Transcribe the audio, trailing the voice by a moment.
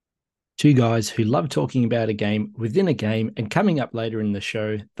Two guys who love talking about a game within a game, and coming up later in the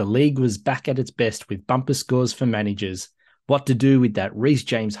show, the league was back at its best with bumper scores for managers. What to do with that Reece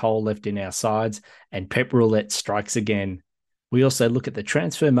James hole left in our sides, and Pep Roulette strikes again. We also look at the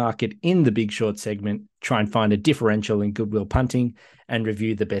transfer market in the Big Short segment, try and find a differential in goodwill punting, and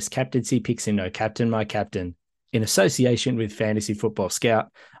review the best captaincy picks in No Captain, My Captain. In association with Fantasy Football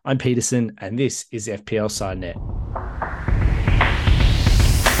Scout, I'm Peterson, and this is FPL SideNet.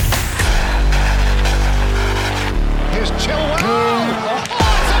 Here's Chilwell.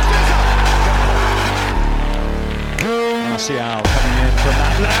 Martial coming in from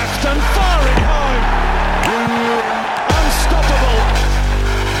that left and firing home. Unstoppable.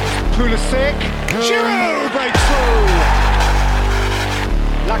 Pulisic. Giroud breaks through.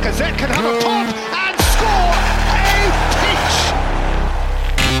 Lacazette can have a pop and score a peach.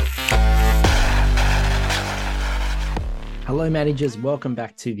 Hello, managers. Welcome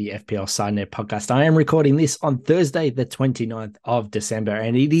back to the FPL SideNet podcast. I am recording this on Thursday, the 29th of December,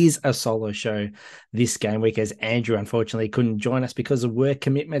 and it is a solo show this game week as Andrew unfortunately couldn't join us because of work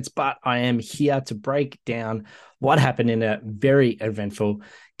commitments, but I am here to break down what happened in a very eventful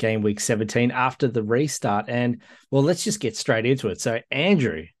game week 17 after the restart. And well, let's just get straight into it. So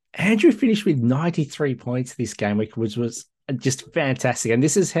Andrew finished with 93 points this game week, which was just fantastic. And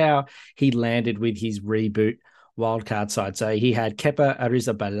this is how he landed with his reboot wildcard side. So he had Kepa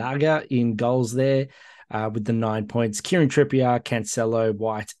Arrizabalaga in goals there with the 9 points. Kieran Trippier, Cancelo,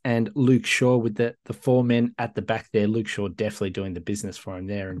 White, and Luke Shaw with the four men at the back there. Luke Shaw definitely doing the business for him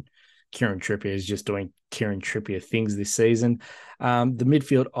there. And Kieran Trippier is just doing Kieran Trippier things this season. The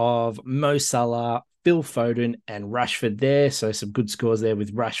midfield of Mo Salah, Phil Foden, and Rashford there. So some good scores there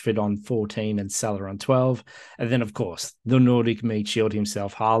with Rashford on 14 and Salah on 12. And then, of course, the Nordic meat shield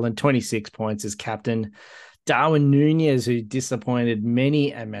himself, Haaland, 26 points as captain. Darwin Nunez, who disappointed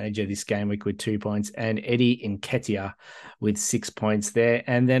many a manager this game week with 2 points, and Eddie Nketiah with 6 points there.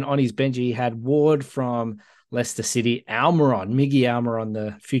 And then on his bench, he had Ward from Leicester City, Miggy Almiron,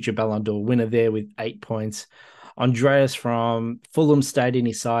 the future Ballon d'Or winner there with 8 points. Andreas from Fulham stayed in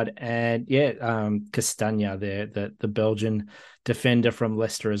his side, and Castagna there, the Belgian defender from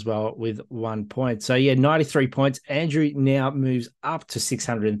Leicester as well with 1 point. So 93 points. Andrew now moves up to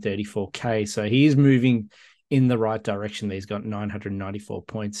 634k. So he is moving in the right direction. He's got 994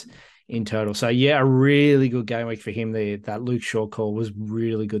 points in total. So a really good game week for him. That Luke Shaw call was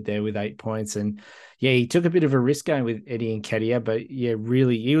really good there with 8 points. And he took a bit of a risk going with Eddie Nketiah, but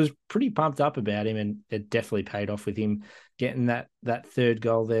really, he was pretty pumped up about him, and it definitely paid off with him getting that third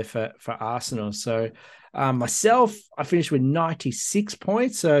goal there for Arsenal. So myself, I finished with 96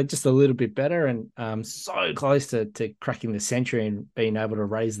 points, so just a little bit better, and so close to cracking the century and being able to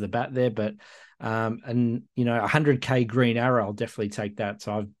raise the bat there. But 100k green arrow, I'll definitely take that.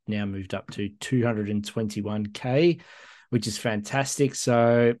 So I've now moved up to 221k, which is fantastic.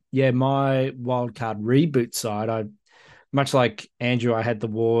 So my wildcard reboot side, much like Andrew, I had the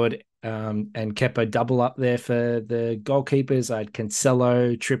Ward and Kepa double up there for the goalkeepers. I had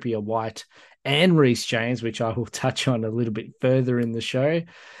Cancelo, Trippier, White, and Reece James, which I will touch on a little bit further in the show.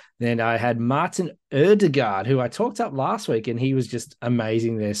 Then I had Martin Ødegaard, who I talked up last week, and he was just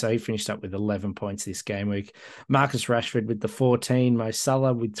amazing there. So he finished up with 11 points this game week. Marcus Rashford with the 14, Mo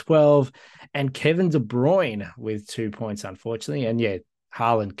Salah with 12, and Kevin De Bruyne with 2 points, unfortunately. And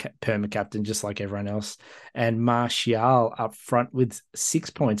Haaland perma-captain, just like everyone else. And Martial up front with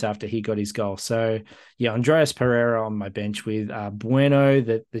 6 points after he got his goal. So, Andreas Pereira on my bench with Bueno,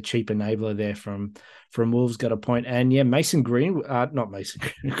 the cheap enabler there from Wolves, got a point. And, Mason Greenwood, not Mason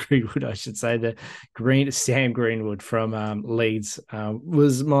Greenwood, I should say, Sam Greenwood from Leeds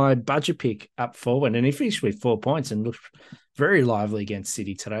was my budget pick up forward. And he finished with 4 points and looked very lively against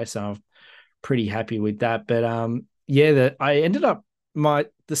City today. So I'm pretty happy with that. But, I ended up,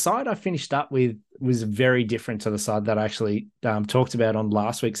 the side I finished up with was very different to the side that I actually talked about on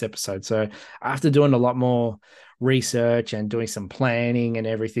last week's episode. So after doing a lot more research and doing some planning and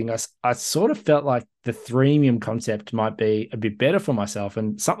everything, I sort of felt like the threemium concept might be a bit better for myself,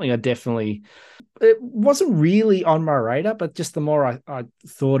 and something it wasn't really on my radar, but just the more I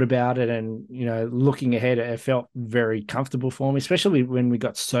thought about it and, looking ahead, it felt very comfortable for me, especially when we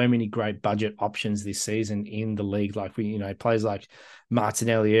got so many great budget options this season in the league. Like players like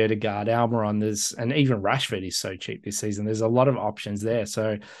Martinelli, Ødegaard, Almiron, and even Rashford is so cheap this season. There's a lot of options there.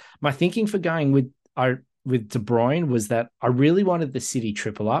 So my thinking for going with De Bruyne was that I really wanted the City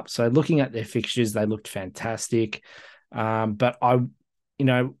triple up. So looking at their fixtures, they looked fantastic. But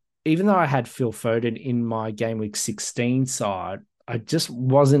even though I had Phil Foden in my game week 16 side, I just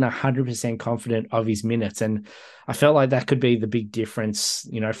wasn't 100% confident of his minutes. And I felt like that could be the big difference,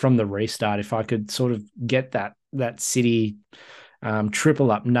 from the restart. If I could sort of get that City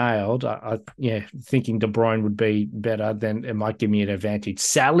triple up nailed, thinking De Bruyne would be better, then it might give me an advantage.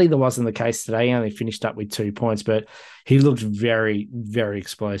 Sadly, that wasn't the case today. He only finished up with 2 points, but he looked very, very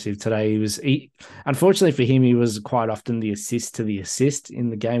explosive today. Unfortunately for him, he was quite often the assist to the assist in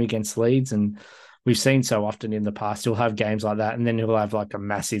the game against Leeds, and we've seen so often in the past, he'll have games like that, and then he'll have like a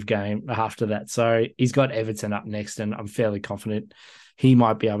massive game after that. So he's got Everton up next, and I'm fairly confident he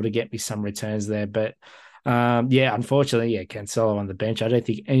might be able to get me some returns there. But unfortunately, Cancelo on the bench. I don't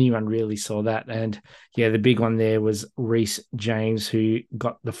think anyone really saw that. And the big one there was Reece James, who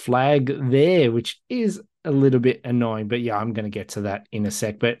got the flag there, which is a little bit annoying. But I'm going to get to that in a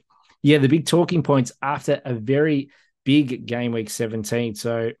sec. But the big talking points after a very big game week 17.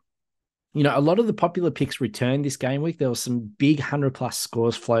 So, a lot of the popular picks returned this game week. There was some big 100+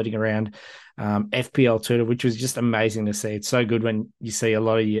 scores floating around FPL Twitter, which was just amazing to see. It's so good when you see a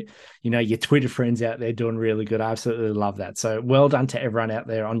lot of your Twitter friends out there doing really good. I absolutely love that. So well done to everyone out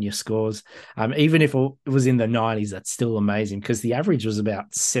there on your scores. Even if it was in the 90s, that's still amazing because the average was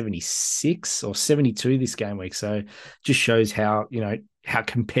about 76 or 72 this game week. So just shows how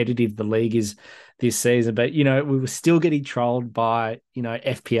competitive the league is this season. But, we were still getting trolled by,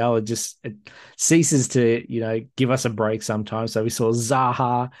 FPL. It ceases to, give us a break sometimes. So we saw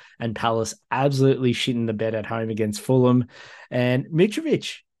Zaha and Palace absolutely shitting the bed at home against Fulham. And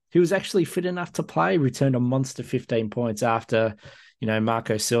Mitrovic, who was actually fit enough to play, returned a monster 15 points after,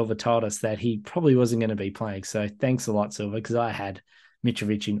 Marco Silva told us that he probably wasn't going to be playing. So thanks a lot, Silva, because I had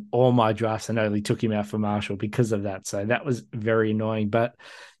Mitrovic in all my drafts and only took him out for Martial because of that. So that was very annoying. But,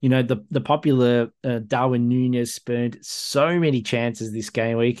 the popular Darwin Núñez spurned so many chances this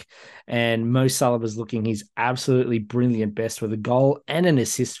game week, and Mo Salah was looking his absolutely brilliant best with a goal and an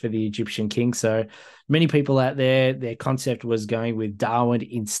assist for the Egyptian King. So many people out there, their concept was going with Darwin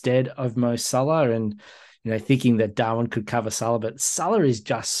instead of Mo Salah and, thinking that Darwin could cover Salah, but Salah is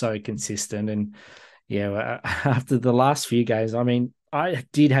just so consistent. And after the last few games, I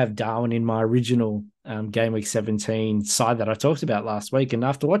did have Darwin in my original game week 17 side that I talked about last week. And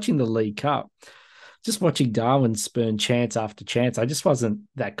after watching the League Cup, just watching Darwin spurn chance after chance, I just wasn't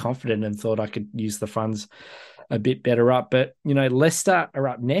that confident and thought I could use the funds a bit better up. But, Leicester are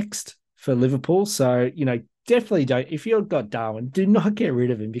up next for Liverpool. So, definitely don't. If you've got Darwin, do not get rid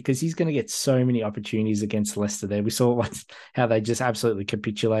of him because he's going to get so many opportunities against Leicester there. We saw how they just absolutely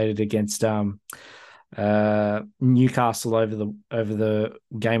capitulated against Newcastle over the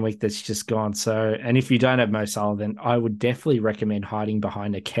game week that's just gone. So, and if you don't have Mo Salah, then I would definitely recommend hiding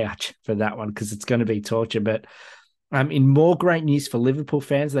behind a couch for that one because it's going to be torture. But in more great news for Liverpool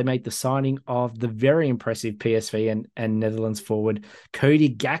fans, they made the signing of the very impressive PSV and Netherlands forward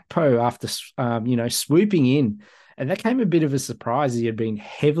Cody Gakpo after swooping in. And that came a bit of a surprise. He had been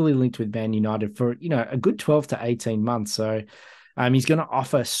heavily linked with Man United for a good 12 to 18 months. So he's going to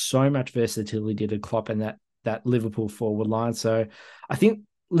offer so much versatility to Klopp and that Liverpool forward line. So I think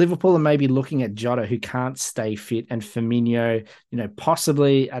Liverpool are maybe looking at Jota, who can't stay fit, and Firmino,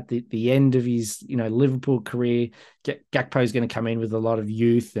 possibly at the end of his, Liverpool career. Gakpo is going to come in with a lot of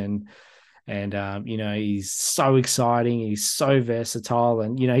youth and he's so exciting. He's so versatile,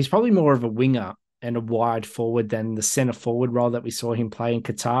 and he's probably more of a winger and a wide forward than the centre forward role that we saw him play in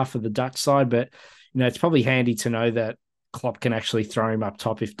Qatar for the Dutch side. But it's probably handy to know that Klopp can actually throw him up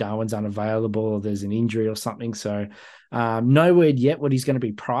top if Darwin's unavailable or there's an injury or something. So no word yet what he's going to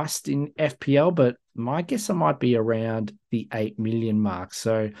be priced in FPL, but my guess I might be around the 8 million mark.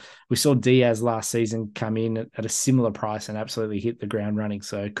 So we saw Diaz last season come in at a similar price and absolutely hit the ground running.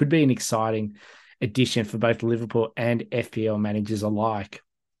 So it could be an exciting addition for both Liverpool and FPL managers alike.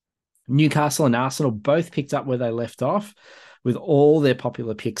 Newcastle and Arsenal both picked up where they left off, with all their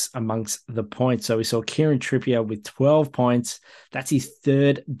popular picks amongst the points. So we saw Kieran Trippier with 12 points. That's his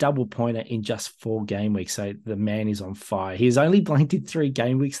third double pointer in just 4 game weeks. So the man is on fire. He has only blanked in 3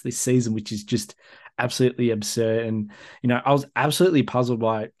 game weeks this season, which is just absolutely absurd. And, I was absolutely puzzled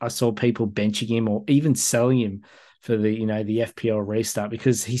why I saw people benching him or even selling him for the FPL restart,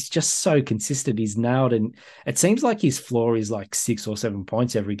 because he's just so consistent. He's nailed, and it seems like his floor is like 6 or 7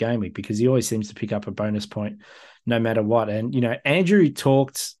 points every game week because he always seems to pick up a bonus point no matter what. And, Andrew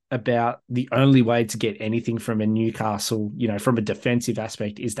talked about the only way to get anything from a Newcastle, from a defensive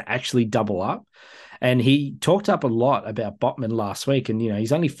aspect is to actually double up. And he talked up a lot about Botman last week, and,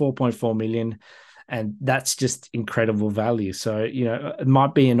 he's only 4.4 million. And that's just incredible value. So, it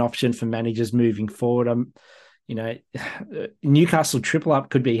might be an option for managers moving forward. Newcastle triple up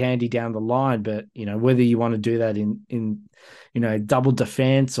could be handy down the line, but, whether you want to do that in double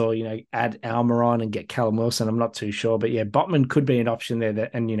defense or, add Almiron and get Callum Wilson, I'm not too sure. But yeah, Botman could be an option there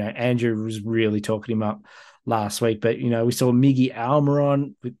and, Andrew was really talking him up last week. But, we saw Miggy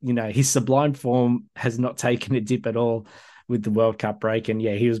Almiron, his sublime form has not taken a dip at all with the World Cup break. And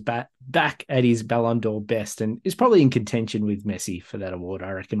yeah, he was back at his Ballon d'Or best and is probably in contention with Messi for that award,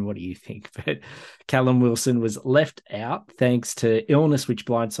 I reckon. What do you think? But Callum Wilson was left out thanks to illness, which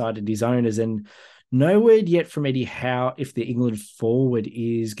blindsided his owners. And no word yet from Eddie Howe if the England forward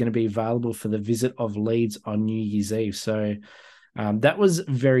is going to be available for the visit of Leeds on New Year's Eve. So that was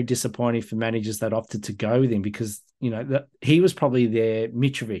very disappointing for managers that opted to go with him because, he was probably their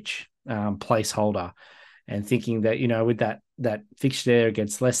Mitrovic placeholder. And thinking that, with that fixture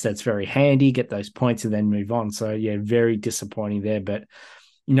against Leicester, it's very handy, get those points and then move on. So, yeah, very disappointing there. But,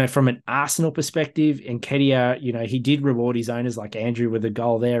 from an Arsenal perspective, Nketiah, he did reward his owners like Andrew with a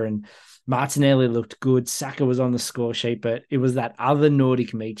goal there. And Martinelli looked good. Saka was on the score sheet. But it was that other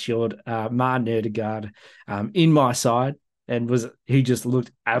Nordic meat shield, Martin Ødegaard, in my side. And he just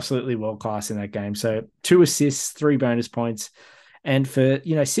looked absolutely world-class in that game. So 2 assists, 3 bonus points. And for,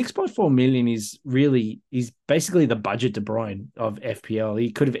 6.4 million is basically the budget De Bruyne of FPL.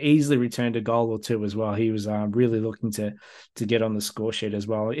 He could have easily returned a goal or 2 as well. He was really looking to get on the score sheet as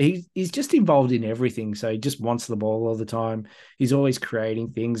well. He's just involved in everything. So he just wants the ball all the time. He's always creating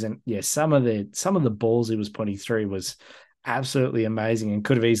things. And yeah, some of the balls he was putting through was absolutely amazing and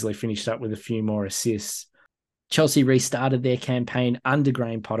could have easily finished up with a few more assists. Chelsea restarted their campaign under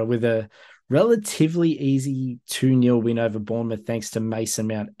Graham Potter with a relatively easy 2-0 win over Bournemouth thanks to Mason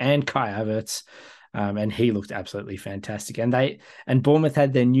Mount and Kai Havertz. And he looked absolutely fantastic. And Bournemouth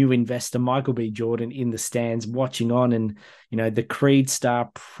had their new investor, Michael B. Jordan, in the stands watching on. And, the Creed star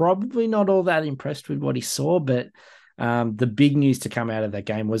probably not all that impressed with what he saw. But the big news to come out of that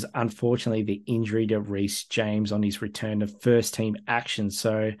game was, unfortunately, the injury to Reece James on his return to first-team action.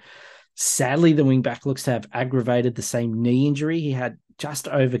 So, sadly, the wing-back looks to have aggravated the same knee injury he had just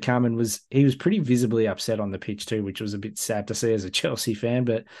overcome, and he was pretty visibly upset on the pitch too, which was a bit sad to see as a Chelsea fan.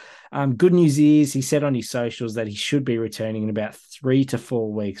 But good news is he said on his socials that he should be returning in about 3 to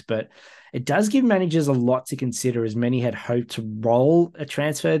 4 weeks. But it does give managers a lot to consider, as many had hoped to roll a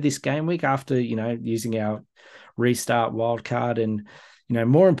transfer this game week after, using our restart wildcard. And,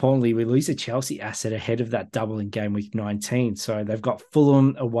 more importantly, we lose a Chelsea asset ahead of that double in game week 19. So they've got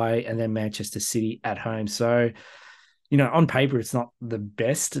Fulham away and then Manchester City at home. So, on paper, it's not the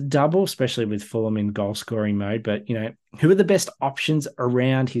best double, especially with Fulham in goal scoring mode. But, who are the best options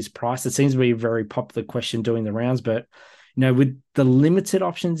around his price? It seems to be a very popular question doing the rounds. But, with the limited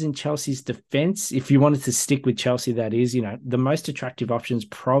options in Chelsea's defense, if you wanted to stick with Chelsea, that is, the most attractive options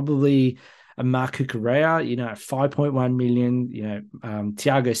probably Marco Correa, at 5.1 million,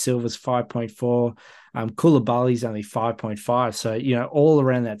 Thiago Silva's 5.4, Koulibaly's only 5.5. So, all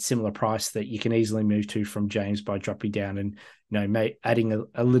around that similar price that you can easily move to from James by dropping down and, adding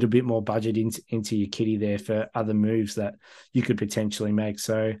a little bit more budget into your kitty there for other moves that you could potentially make.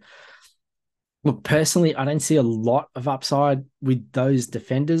 So, look, personally, I don't see a lot of upside with those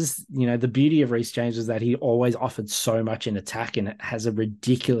defenders. The beauty of Reece James is that he always offered so much in attack and it has a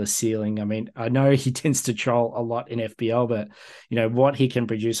ridiculous ceiling. I mean, I know he tends to troll a lot in FPL, but, what he can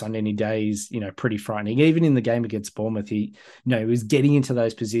produce on any day is, pretty frightening. Even in the game against Bournemouth, he was getting into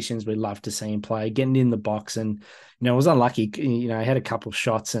those positions we love to see him play, getting in the box and, was unlucky. He had a couple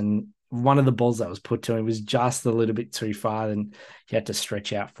shots and one of the balls that was put to him was just a little bit too far and he had to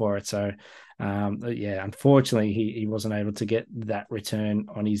stretch out for it. So, unfortunately, he wasn't able to get that return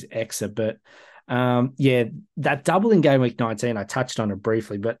on his exit. But, that double in game week 19, I touched on it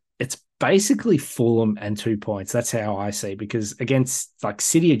briefly, but it's basically Fulham and 2 points. That's how I see it, because against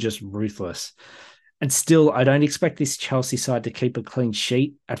City are just ruthless. And still, I don't expect this Chelsea side to keep a clean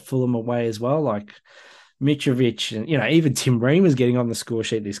sheet at Fulham away as well. Mitrovic and, even Tim Ream was getting on the score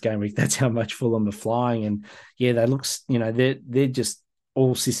sheet this game week. That's how much Fulham are flying. And yeah, that looks, they're just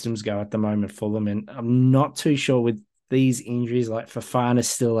all systems go at the moment, Fulham. And I'm not too sure with these injuries, Fofana's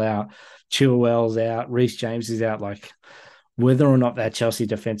still out, Chilwell's out, Reece James is out, whether or not that Chelsea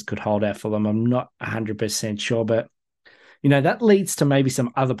defense could hold out Fulham, I'm not 100% sure. But, that leads to maybe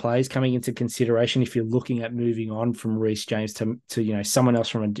some other players coming into consideration if you're looking at moving on from Reece James to someone else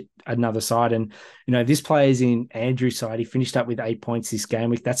from another side. And, this player's in Andrew's side. He finished up with 8 points this game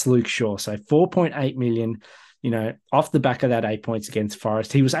week. That's Luke Shaw. So 4.8 million, off the back of that 8 points against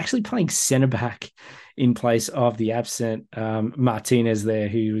Forest. He was actually playing centre-back in place of the absent Martinez there,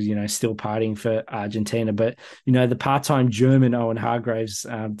 who was, still partying for Argentina. But, the part-time German Owen Hargreaves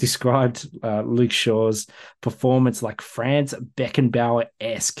described Luke Shaw's performance like Franz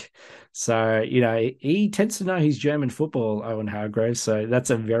Beckenbauer-esque. So, he tends to know his German football, Owen Hargreaves. So that's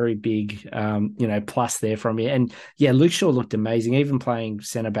a very big, plus there from me. And yeah, Luke Shaw looked amazing, even playing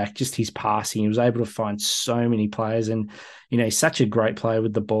centre back, just his passing. He was able to find so many players and, he's such a great player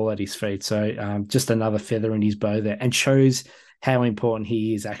with the ball at his feet. So just another feather in his bow there, and shows how important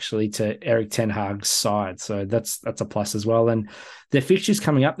he is actually to Erik ten Hag's side. So that's a plus as well. And their fixtures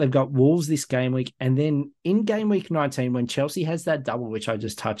coming up, they've got Wolves this game week. And then in game week 19, when Chelsea has that double, which I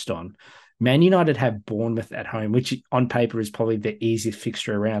just touched on, Man United have Bournemouth at home, which on paper is probably the easiest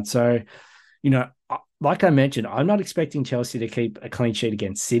fixture around. So, like I mentioned, I'm not expecting Chelsea to keep a clean sheet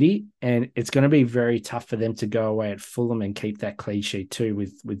against City, and it's going to be very tough for them to go away at Fulham and keep that clean sheet too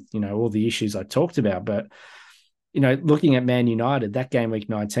with all the issues I talked about. But looking at Man United, that game week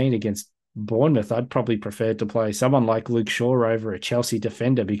 19 against Bournemouth, I'd probably prefer to play someone like Luke Shaw over a Chelsea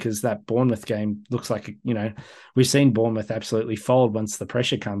defender, because that Bournemouth game looks like, we've seen Bournemouth absolutely fold once the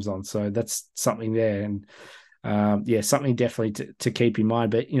pressure comes on. So that's something there. And something definitely to keep in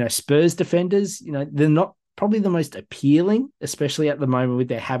mind. But, Spurs defenders, they're not probably the most appealing, especially at the moment with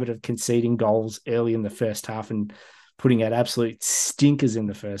their habit of conceding goals early in the first half and putting out absolute stinkers in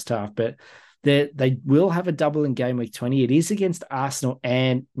the first half. But they will have a double in game week 20. It is against Arsenal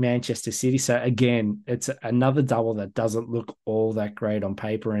and Manchester City. So again, it's another double that doesn't look all that great on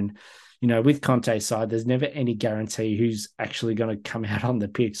paper. And, with Conte's side, there's never any guarantee who's actually going to come out on the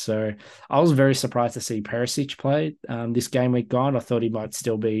pitch. So I was very surprised to see Perisic play this game week gone. I thought he might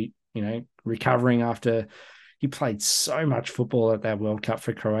still be, recovering after he played so much football at that World Cup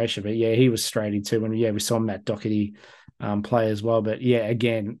for Croatia. But yeah, he was straight into, and we saw Matt Doherty play as well. But yeah,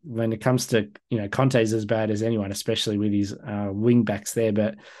 again, when it comes to, Conte's as bad as anyone, especially with his wing backs there.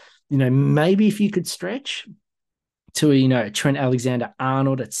 But, maybe if you could stretch to a Trent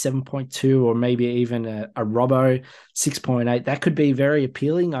Alexander-Arnold at 7.2, or maybe even a Robbo 6.8, that could be very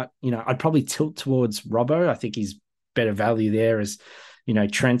appealing. I'd probably tilt towards Robbo. I think he's better value there, as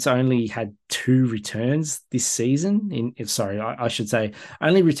Trent's only had 2 returns this season. I should say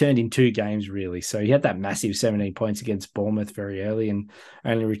only returned in 2 games, really. So he had that massive 17 points against Bournemouth very early and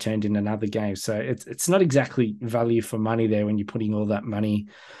only returned in another game. So it's not exactly value for money there when you're putting all that money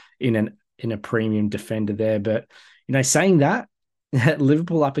in a premium defender there. But, saying that,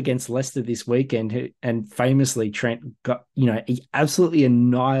 Liverpool up against Leicester this weekend, and famously Trent got, he absolutely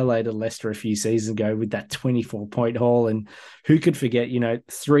annihilated Leicester a few seasons ago with that 24-point haul. And who could forget,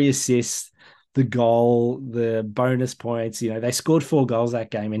 3 assists, the goal, the bonus points, they scored 4 goals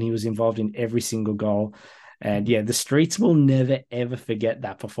that game, and he was involved in every single goal. And yeah, the streets will never, ever forget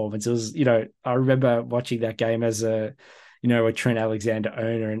that performance. It was, I remember watching that game as a Trent Alexander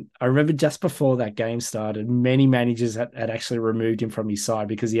owner. And I remember just before that game started, many managers had actually removed him from his side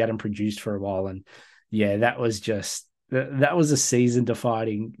because he hadn't produced for a while. And yeah, that was a season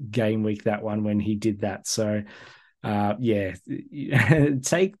defining game week, that one, when he did that. So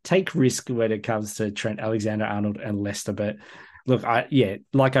take risk when it comes to Trent Alexander-Arnold and Leicester. But look,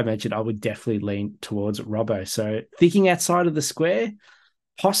 like I mentioned, I would definitely lean towards Robbo. So thinking outside of the square,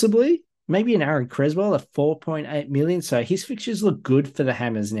 possibly, maybe an Aaron Creswell at 4.8 million. So his fixtures look good for the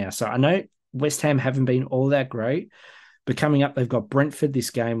Hammers now. So I know West Ham haven't been all that great, but coming up, they've got Brentford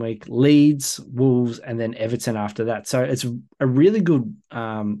this game week, Leeds, Wolves, and then Everton after that. So it's a really good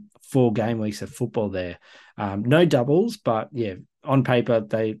 4 game weeks of football there. No doubles, but yeah, on paper,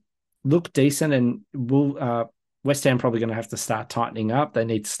 they look decent, and West Ham probably going to have to start tightening up. They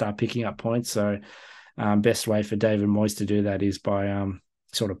need to start picking up points. So best way for David Moyes to do that is by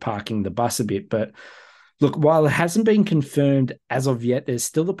sort of parking the bus a bit. But look, while it hasn't been confirmed as of yet, there's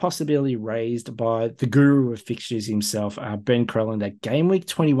still the possibility raised by the guru of fixtures himself, Ben Crellin, that game week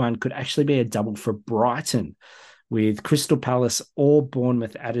 21 could actually be a double for Brighton, with Crystal Palace or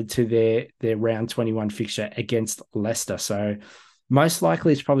Bournemouth added to their round 21 fixture against Leicester. So most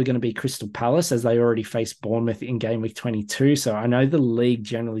likely it's probably going to be Crystal Palace, as they already faced Bournemouth in game week 22. So I know the league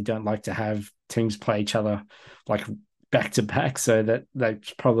generally don't like to have teams play each other like back to back, so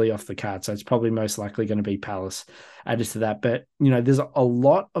that's probably off the card. So it's probably most likely going to be Palace added to that. But there's a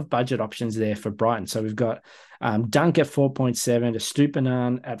lot of budget options there for Brighton. So we've got Dunk at 4.7,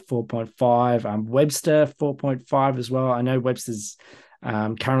 Estupiñán at 4.5, Webster 4.5 as well. I know Webster's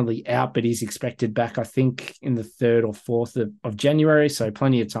currently out, but he's expected back, I think, in the 3rd or 4th of January. So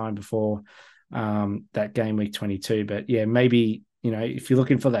plenty of time before that game week 22. But yeah, maybe, if you're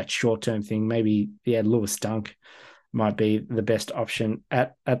looking for that short-term thing, maybe, Lewis Dunk might be the best option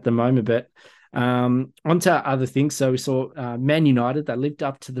at the moment. But Onto other things. So we saw Man United, they lived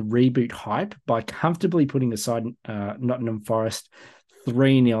up to the reboot hype by comfortably putting aside Nottingham Forest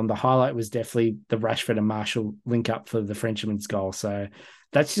 3-0. And the highlight was definitely the Rashford and Marshall link up for the Frenchman's goal. So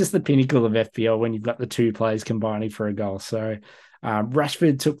that's just the pinnacle of FPL when you've got the two players combining for a goal. So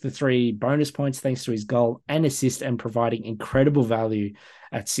Rashford took the 3 bonus points thanks to his goal and assist and providing incredible value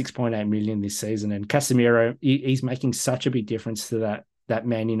at 6.8 million this season. And Casemiro, he's making such a big difference to that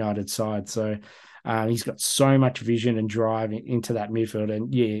Man United side. So he's got so much vision and drive into that midfield.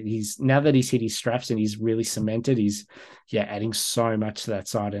 And yeah, he's now that he's hit his straps and he's really cemented, he's adding so much to that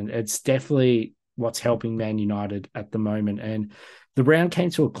side. And it's definitely what's helping Man United at the moment. And the round came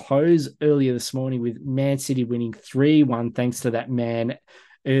to a close earlier this morning with Man City winning 3-1 thanks to that man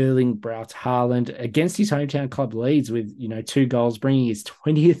Erling Braut Haaland against his hometown club Leeds with 2 goals, bringing his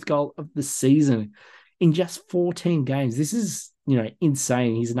 20th goal of the season in just 14 games. This is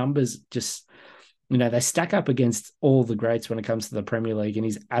insane. His numbers just they stack up against all the greats when it comes to the Premier League, and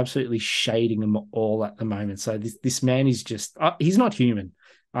he's absolutely shading them all at the moment. So this man is just he's not human.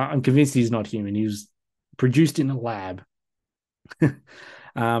 I'm convinced he's not human. He was produced in a lab.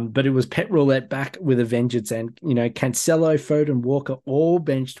 But it was Pep Roulette back with a vengeance, and Cancelo, Foden, Walker all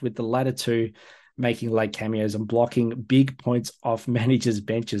benched, with the latter two making late cameos and blocking big points off managers'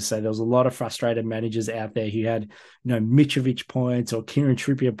 benches. So there was a lot of frustrated managers out there who had Mitrovic points or Kieran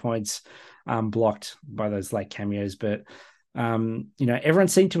Trippier points blocked by those late cameos. But everyone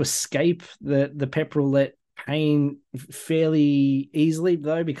seemed to escape the Pep Roulette pain fairly easily,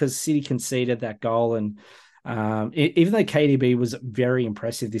 though, because City conceded that goal. And even though KDB was very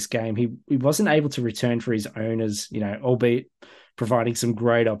impressive this game, he wasn't able to return for his owners, albeit providing some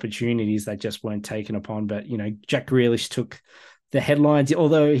great opportunities that just weren't taken upon. But, Jack Grealish took the headlines,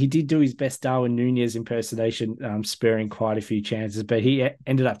 although he did do his best Darwin Nunez impersonation, sparing quite a few chances, but he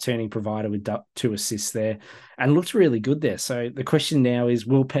ended up turning provider with 2 assists there and looked really good there. So the question now is,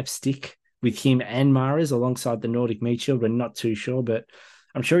 will Pep stick with him and Mahrez alongside the Nordic midfield? We're not too sure, but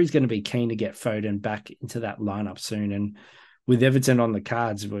I'm sure he's going to be keen to get Foden back into that lineup soon. And with Everton on the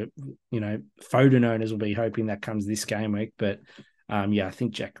cards, Foden owners will be hoping that comes this game week. But I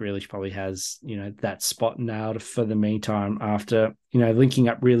think Jack Grealish probably has, that spot nailed for the meantime after, linking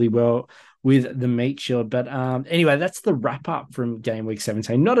up really well with the Meat Shield. But anyway, that's the wrap up from game week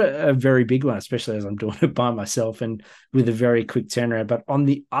 17. Not a very big one, especially as I'm doing it by myself and with a very quick turnaround. But on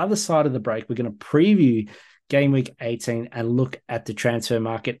the other side of the break, we're going to preview game week 18 and look at the transfer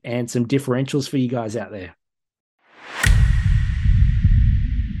market and some differentials for you guys out there.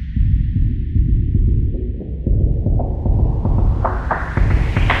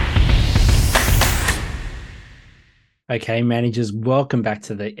 Okay, managers, welcome back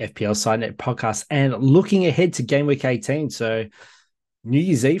to the FPL SideNet podcast and looking ahead to game week 18. So New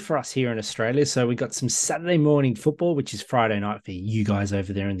Year's Eve for us here in Australia. So we got some Saturday morning football, which is Friday night for you guys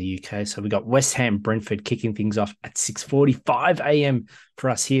over there in the UK. So we got West Ham Brentford kicking things off at 6:45 a.m. for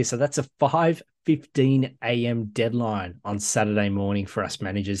us here. So that's a 5:15 a.m. deadline on Saturday morning for us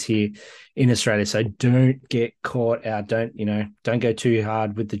managers here in Australia. So don't get caught out. Don't go too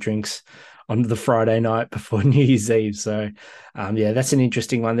hard with the drinks on the Friday night before New Year's Eve. So, that's an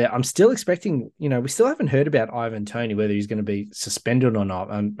interesting one there. I'm still expecting, we still haven't heard about Ivan Toney, whether he's going to be suspended or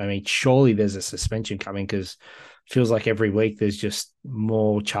not. I mean, surely there's a suspension coming because it feels like every week there's just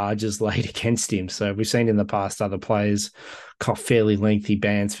more charges laid against him. So we've seen in the past other players caught fairly lengthy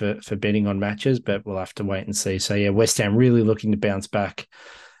bans for betting on matches, but we'll have to wait and see. So, West Ham really looking to bounce back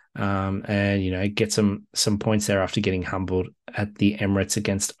and get some points there after getting humbled at the Emirates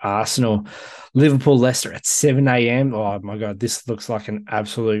against Arsenal. Liverpool Leicester at 7 a.m. Oh my God, this looks like an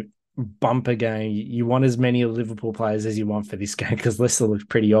absolute bumper game. You want as many Liverpool players as you want for this game because Leicester looks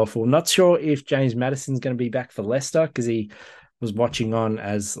pretty awful. Not sure if James Maddison's going to be back for Leicester because he was watching on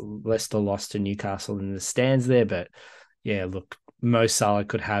as Leicester lost to Newcastle in the stands there. But look, Mo Salah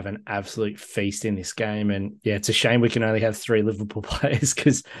could have an absolute feast in this game. And it's a shame we can only have 3 Liverpool players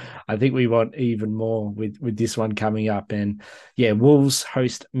because I think we want even more with this one coming up. And Wolves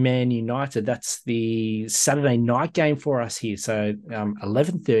host Man United. That's the Saturday night game for us here. So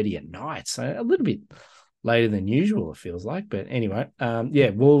 11:30 at night. So a little bit later than usual, it feels like. But anyway,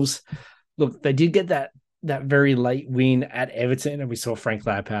 Wolves, look, they did get that very late win at Everton, and we saw Frank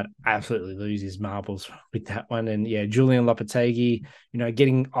Lampard absolutely lose his marbles with that one. And Julian Lopetegui,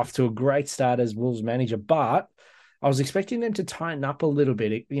 getting off to a great start as Wolves manager, but I was expecting them to tighten up a little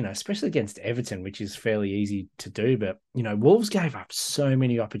bit, especially against Everton, which is fairly easy to do. But, Wolves gave up so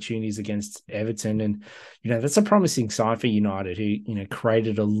many opportunities against Everton, and, that's a promising sign for United, who,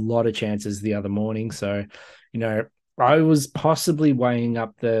 created a lot of chances the other morning. So, I was possibly weighing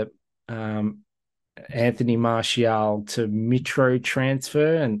up the Anthony Martial to Mitro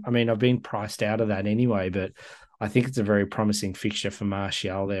transfer. And I mean, I've been priced out of that anyway, but I think it's a very promising fixture for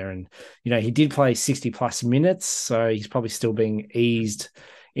Martial there. And, he did play 60 plus minutes, so he's probably still being eased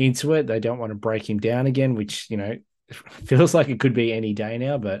into it. They don't want to break him down again, which, feels like it could be any day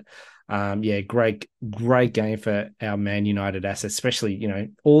now. But great game for our Man United assets,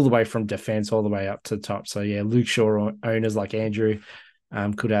 especially, all the way from defense all the way up to the top. So, yeah, Luke Shaw owners like Andrew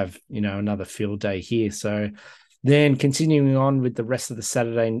could have, another field day here. So then continuing on with the rest of the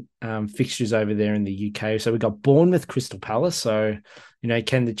Saturday fixtures over there in the UK. So we've got Bournemouth, Crystal Palace. So,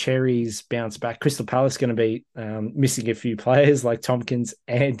 can the Cherries bounce back? Crystal Palace going to be missing a few players like Tompkins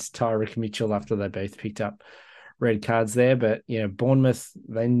and Tyreek Mitchell after they both picked up red cards there. But, Bournemouth,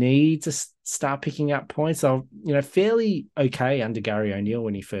 they need to start picking up points. They're, fairly okay under Gary O'Neill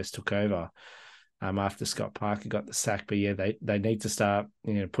when he first took over. After Scott Parker got the sack. But yeah, they need to start,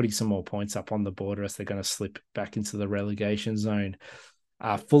 putting some more points up on the board, or else they're going to slip back into the relegation zone.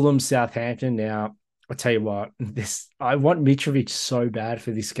 Fulham, Southampton. Now, I'll tell you what, I want Mitrovic so bad for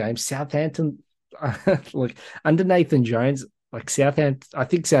this game. Southampton, look, under Nathan Jones, like Southampton, I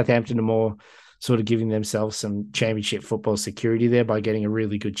think Southampton are more sort of giving themselves some championship football security there by getting a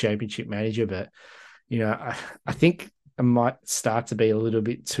really good championship manager. But, I think it might start to be a little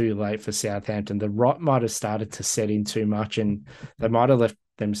bit too late for Southampton. The rot might have started to set in too much, and they might have left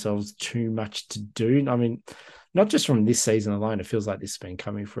themselves too much to do. I mean, not just from this season alone, it feels like this has been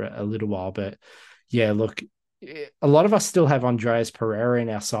coming for a little while. But yeah, look, a lot of us still have Andreas Pereira in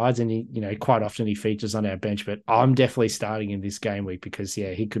our sides, and he, quite often he features on our bench. But I'm definitely starting in this game week because,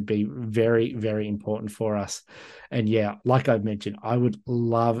 yeah, he could be very, very important for us. And yeah, like I've mentioned, I would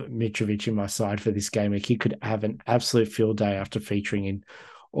love Mitrovic in my side for this game week. He could have an absolute field day after featuring in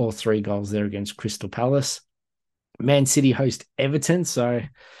all 3 goals there against Crystal Palace. Man City host Everton, so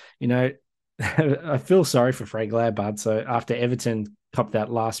I feel sorry for Frank Lampard. So after Everton copped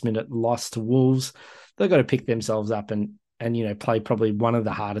that last-minute loss to Wolves, they've got to pick themselves up and play probably one of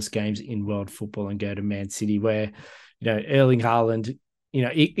the hardest games in world football and go to Man City, where, Erling Haaland,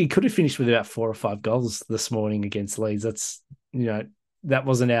 he could have finished with about 4 or 5 goals this morning against Leeds. That's, that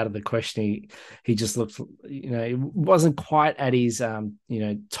wasn't out of the question. He just looked, he wasn't quite at his,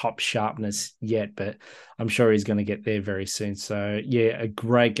 top sharpness yet, but I'm sure he's going to get there very soon. So yeah, a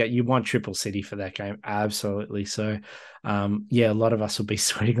great game. You want Triple City for that game. Absolutely. So a lot of us will be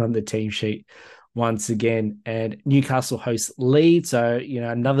sweating on the team sheet once again. And Newcastle hosts Leeds. So,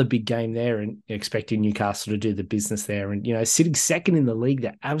 another big game there, and expecting Newcastle to do the business there. And, sitting second in the league,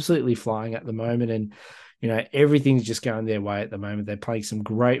 they're absolutely flying at the moment. And, everything's just going their way at the moment. They're playing some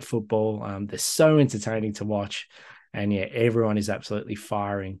great football. They're so entertaining to watch. And yeah, everyone is absolutely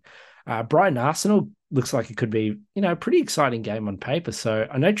firing. Brighton Arsenal looks like it could be, a pretty exciting game on paper. So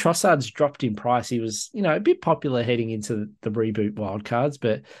I know Trossard's dropped in price. He was, a bit popular heading into the reboot wildcards,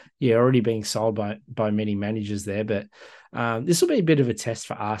 but yeah, already being sold by many managers there. But this will be a bit of a test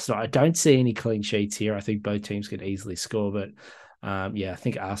for Arsenal. I don't see any clean sheets here. I think both teams could easily score, but I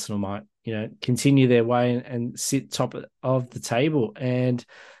think Arsenal might, continue their way and sit top of the table. And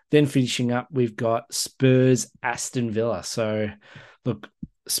then finishing up, we've got Spurs, Aston Villa. So look,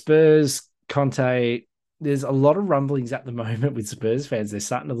 Spurs, Conte, there's a lot of rumblings at the moment with Spurs fans. They're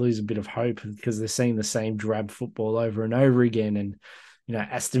starting to lose a bit of hope because they're seeing the same drab football over and over again. And,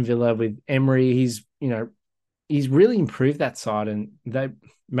 Aston Villa with Emery, he's really improved that side, and they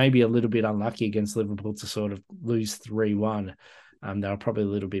may be a little bit unlucky against Liverpool to sort of lose 3-1. They were probably a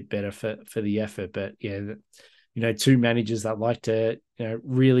little bit better for the effort, but yeah, 2 managers that like to,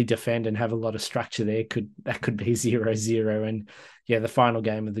 really defend and have a lot of structure there could be 0-0. And yeah, the final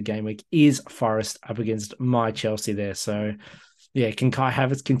game of the game week is Forest up against my Chelsea there. So yeah, can Kai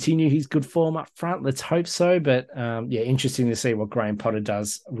Havertz continue his good form up front? Let's hope so. But interesting to see what Graham Potter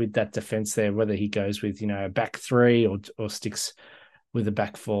does with that defense there, whether he goes with, a back 3 or sticks with a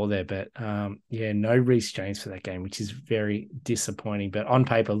back 4 there. But no Reece James for that game, which is very disappointing. But on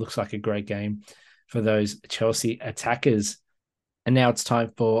paper, looks like a great game for those Chelsea attackers. And now it's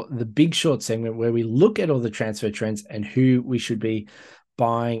time for the Big Short segment, where we look at all the transfer trends and who we should be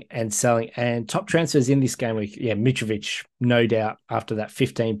buying and selling. And top transfers in this game week, Mitrovic, no doubt, after that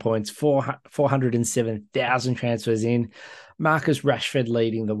 15 points, 407,000 transfers in. Marcus Rashford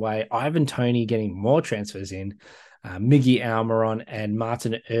leading the way. Ivan Toney getting more transfers in. Miggy Almiron and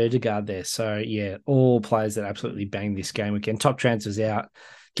Martin Odegaard there. So, yeah, all players that absolutely banged this game weekend. Top transfers out.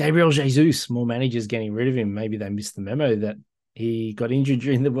 Gabriel Jesus, more managers getting rid of him. Maybe they missed the memo that he got injured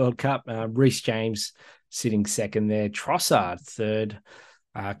during the World Cup. Reece James sitting second there. Trossard third.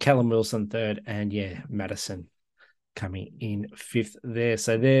 Callum Wilson third. And, Maddison coming in fifth there.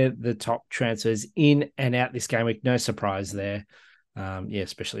 So they're the top transfers in and out this game week. No surprise there.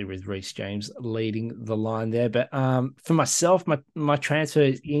 Especially with Reece James leading the line there. But for myself, my transfer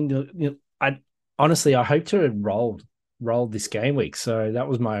is in. I hope to have rolled this game week. So that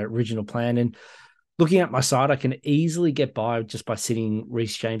was my original plan. And looking at my side, I can easily get by just by sitting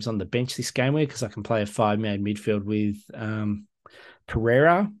Reece James on the bench this game week because I can play a 5-man midfield with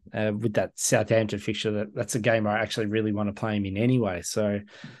Pereira with that Southampton fixture. That's a game I actually really want to play him in anyway. So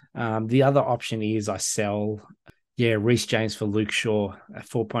the other option is I sell Reece James for Luke Shaw at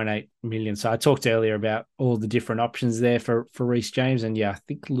 4.8 million. So I talked earlier about all the different options there for Reece James. And I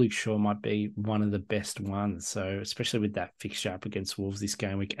think Luke Shaw might be one of the best ones. So especially with that fixture up against Wolves this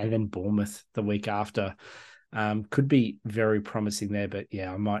game week and then Bournemouth the week after, could be very promising there. But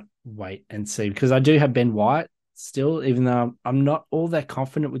I might wait and see because I do have Ben White still, even though I'm not all that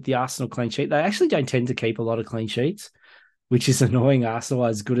confident with the Arsenal clean sheet. They actually don't tend to keep a lot of clean sheets, which is annoying. Arsenal,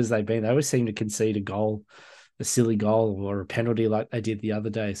 as good as they've been, they always seem to concede a silly goal or a penalty like they did the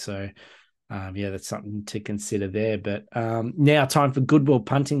other day. So, that's something to consider there. But now time for Goodwill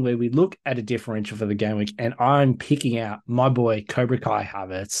Punting, where we look at a differential for the game week. And I'm picking out my boy, Cobra Kai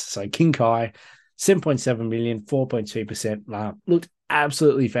Havertz. So King Kai, 7.7 million, 4.2%. Looked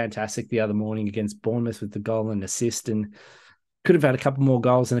absolutely fantastic the other morning against Bournemouth with the goal and assist, and could have had a couple more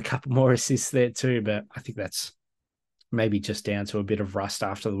goals and a couple more assists there too. But I think that's maybe just down to a bit of rust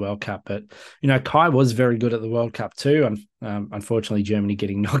after the World Cup. But, Kai was very good at the World Cup too. And unfortunately, Germany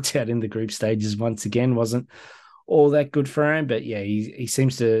getting knocked out in the group stages once again wasn't all that good for him. But he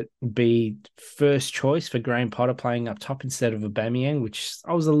seems to be first choice for Graham Potter playing up top instead of Aubameyang, which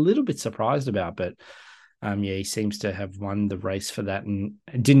I was a little bit surprised about. But he seems to have won the race for that and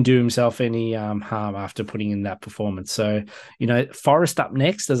didn't do himself any harm after putting in that performance. So, Forest up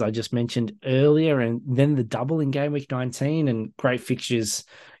next, as I just mentioned earlier, and then the double in game week 19 and great fixtures,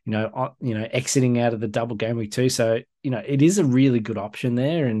 exiting out of the double game week 2. So, it is a really good option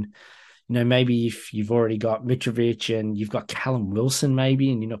there. And, maybe if you've already got Mitrovic and you've got Callum Wilson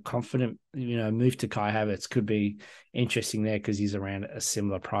maybe, and you're not confident, move to Kai Havertz could be interesting there because he's around a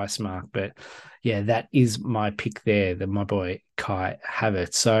similar price mark. But that is my pick there, my boy Kai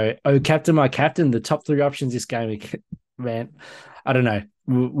Havertz. So, my captain, the top 3 options this game, man, I don't know.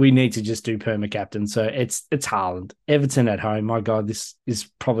 We need to just do perma captain. So it's Haaland, Everton at home. My God, this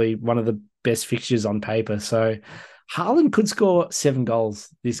is probably one of the best fixtures on paper. So Haaland could score 7 goals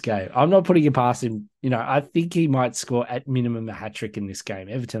this game. I'm not putting it past him. I think he might score at minimum a hat-trick in this game.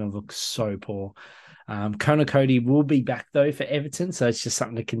 Everton have looked so poor. Conor Cody will be back, though, for Everton, so it's just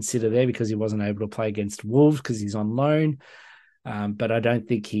something to consider there because he wasn't able to play against Wolves because he's on loan. But I don't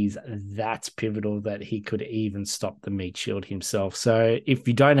think he's that pivotal that he could even stop the meat shield himself. So if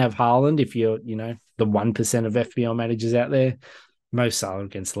you don't have Haaland, if you're, the 1% of FPL managers out there, Mo Salah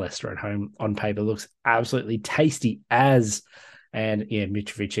against Leicester at home on paper looks absolutely tasty and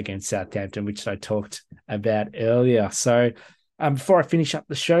Mitrovic against Southampton, which I talked about earlier. So before I finish up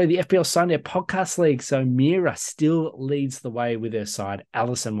the show, the FPL Sunday Podcast League. So Mira still leads the way with her side,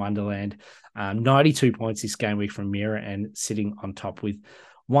 Alice in Wonderland. 92 points this game week from Mira and sitting on top with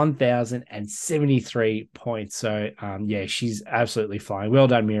 1,073 points. So, she's absolutely flying. Well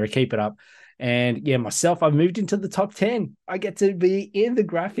done, Mira. Keep it up. And myself, I've moved into the top 10. I get to be in the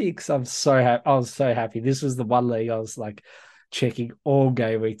graphics. I'm so happy. I was so happy. This was the one league I was like checking all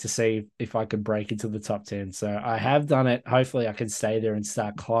game week to see if I could break into the top 10. So I have done it. Hopefully I can stay there and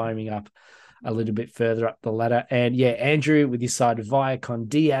start climbing up a little bit further up the ladder. And Andrew with his side, Viacon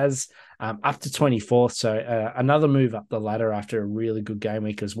Diaz, up to 24th. So another move up the ladder after a really good game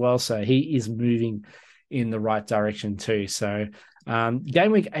week as well. So he is moving in the right direction too. So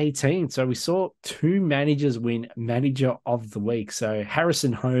game week 18. So we saw 2 managers win manager of the week. So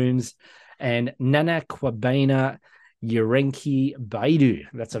Harrison Holmes and Nana Kwabena Yerenki Baidu.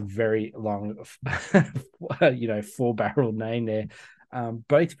 That's a very long, 4-barrel name there.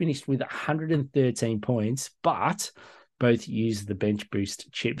 Both finished with 113 points, but both used the bench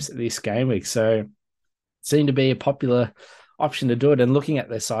boost chips this game week. So seemed to be a popular option to do it. And looking at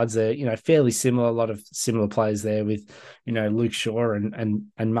their sides, they're, fairly similar, a lot of similar players there with, Luke Shaw and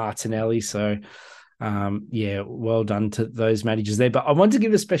Martinelli. So, well done to those managers there. But I want to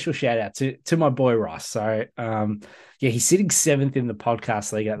give a special shout out to my boy Ross. So, he's sitting 7th in the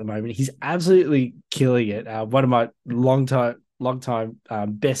podcast league at the moment. He's absolutely killing it. One of my long time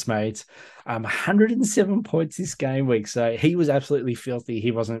best mates, 107 points this game week. So he was absolutely filthy.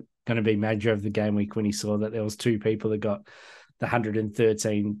 He wasn't going to be manager of the game week when he saw that there was 2 people that got the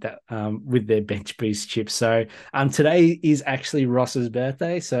 113 that with their bench boost chips. So today is actually Ross's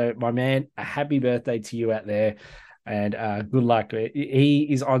birthday. So my man, a happy birthday to you out there. And good luck. He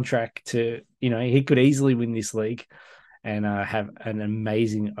is on track to, he could easily win this league and have an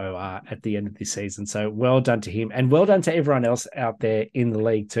amazing OR at the end of this season. So well done to him, and well done to everyone else out there in the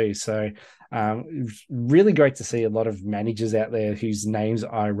league too. So really great to see a lot of managers out there whose names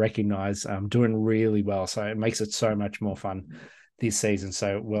I recognize doing really well. So it makes it so much more fun this season.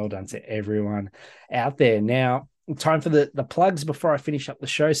 So well done to everyone out there. Now, time for the plugs before I finish up the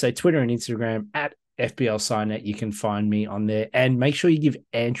show. So Twitter and Instagram at FPL SideNet. You can find me on there, and make sure you give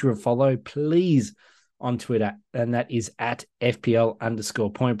Andrew a follow, please, on Twitter, and that is at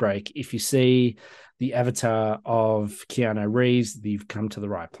FPL_Point Break. If you see the avatar of Keanu Reeves, you've come to the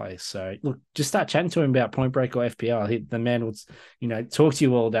right place. So look, just start chatting to him about Point Break or FPL. The man will, talk to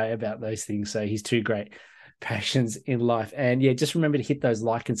you all day about those things. So he's two great passions in life. And yeah, just remember to hit those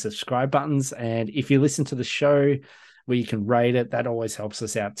like and subscribe buttons. And if you listen to the show where you can rate it, that always helps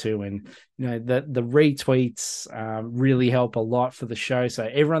us out too. And the retweets really help a lot for the show. So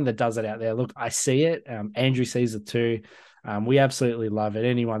everyone that does it out there, look, I see it. Andrew sees it too. We absolutely love it.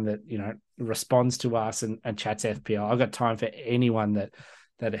 Anyone that responds to us and chats FPL, I've got time for anyone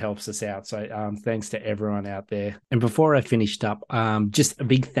that helps us out. So thanks to everyone out there. And before I finished up, just a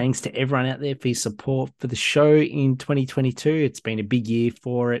big thanks to everyone out there for your support for the show in 2022. It's been a big year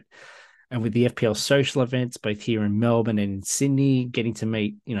for it. And with the FPL social events, both here in Melbourne and in Sydney, getting to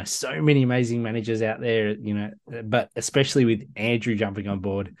meet, so many amazing managers out there, but especially with Andrew jumping on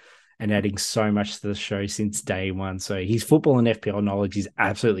board and adding so much to the show since day one. So his football and FPL knowledge is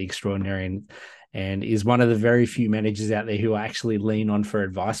absolutely extraordinary and is one of the very few managers out there who I actually lean on for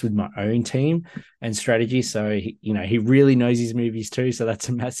advice with my own team and strategy. So, he really knows his movies too. So that's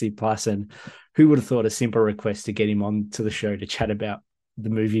a massive plus. And who would have thought a simple request to get him on to the show to chat about the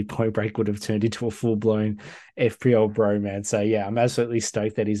movie Point Break would have turned into a full-blown FPL bro, man. So yeah, I'm absolutely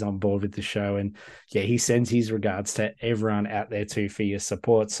stoked that he's on board with the show. And yeah, he sends his regards to everyone out there too for your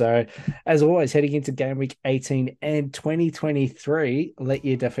support. So as always, heading into game week 18 and 2023, let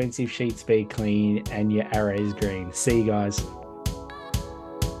your defensive sheets be clean and your arrows green. See you guys.